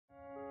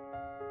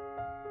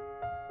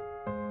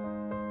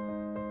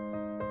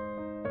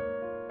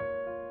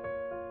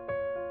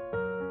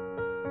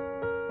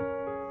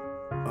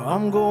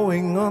I'm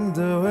going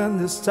under, and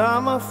this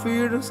time I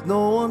fear there's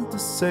no one to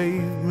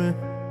save me.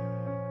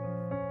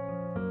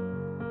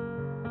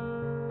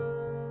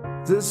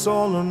 This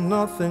all or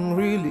nothing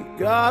really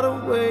got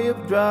a way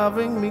of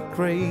driving me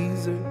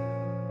crazy.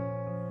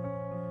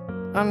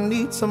 I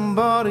need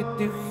somebody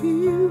to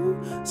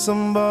heal,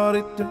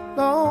 somebody to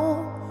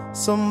know,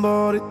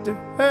 somebody to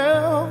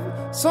help,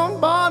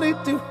 somebody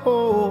to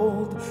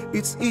hold.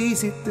 It's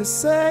easy to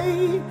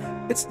say,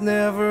 it's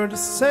never the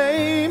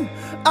same.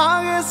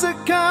 I guess I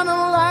kinda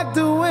like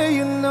the way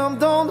you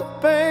numbed all the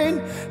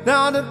pain.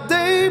 Now the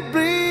day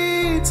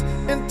bleeds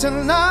into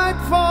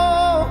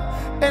nightfall,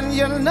 and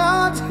you're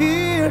not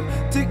here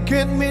to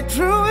get me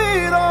through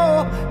it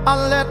all.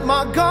 I let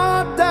my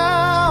guard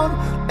down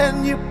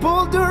and you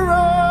pulled the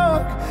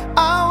rug.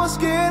 I was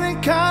getting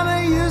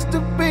kinda used to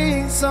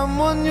being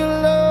someone you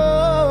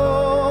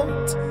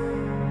loved.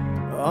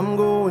 I'm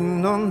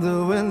going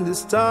under, and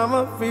this time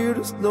I fear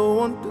there's no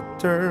one to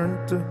turn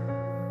to.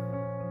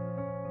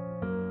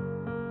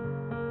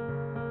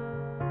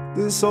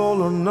 This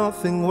all or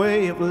nothing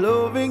way of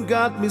loving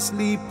got me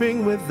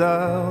sleeping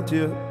without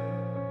you.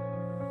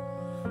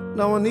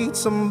 Now I need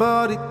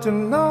somebody to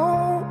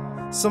know,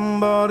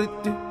 somebody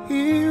to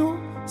heal,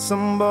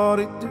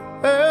 somebody to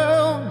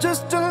help,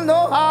 just to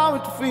know how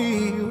it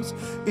feels.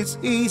 It's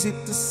easy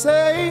to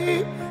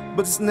say,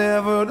 but it's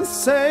never the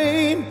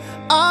same.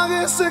 I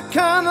guess I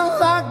kinda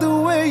like the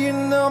way you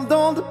numbed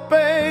all the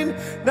pain.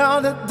 Now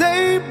the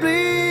day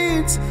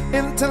bleeds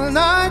into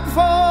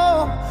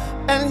nightfall,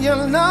 and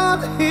you're not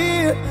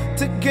here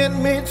to get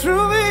me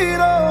through it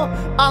all.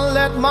 I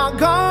let my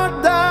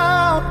guard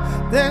down,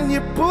 then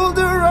you pulled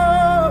the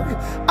rug.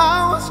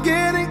 I was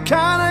getting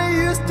kinda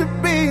used to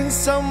being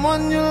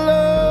someone you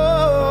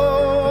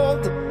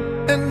loved.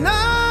 And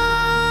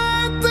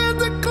I tend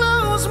to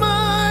close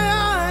my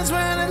eyes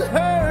when it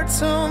hurts.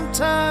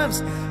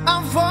 Sometimes I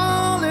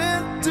fall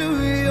into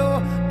your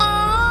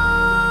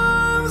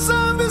arms.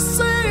 I'll be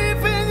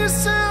safe in your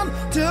sound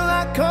till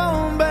I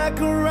come back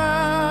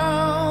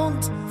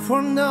around.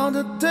 For now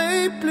the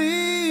day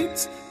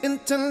bleeds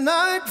into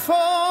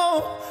nightfall,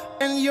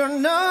 and you're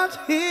not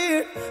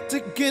here to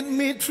get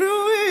me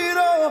through it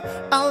all.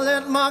 I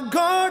let my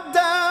guard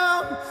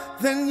down,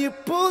 then you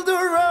pulled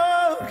the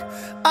rug.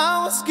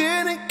 I was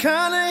getting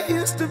kinda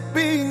used to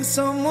being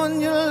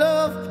someone you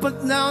love,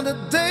 but now the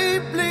day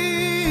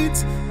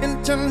bleeds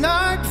into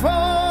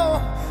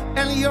nightfall,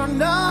 and you're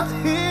not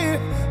here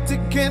to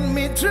get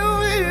me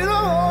through it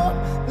all.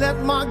 Let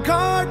my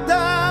guard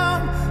down,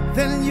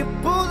 then you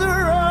pulled the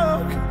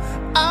rug.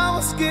 I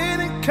was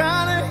getting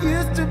kinda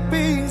used to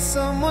being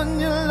someone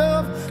you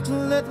love. To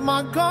let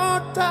my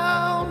guard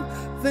down,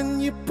 then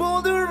you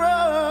pulled the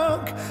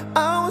rug.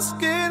 I was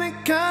getting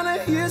kinda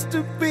used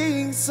to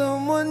being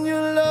someone you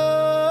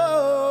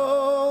love.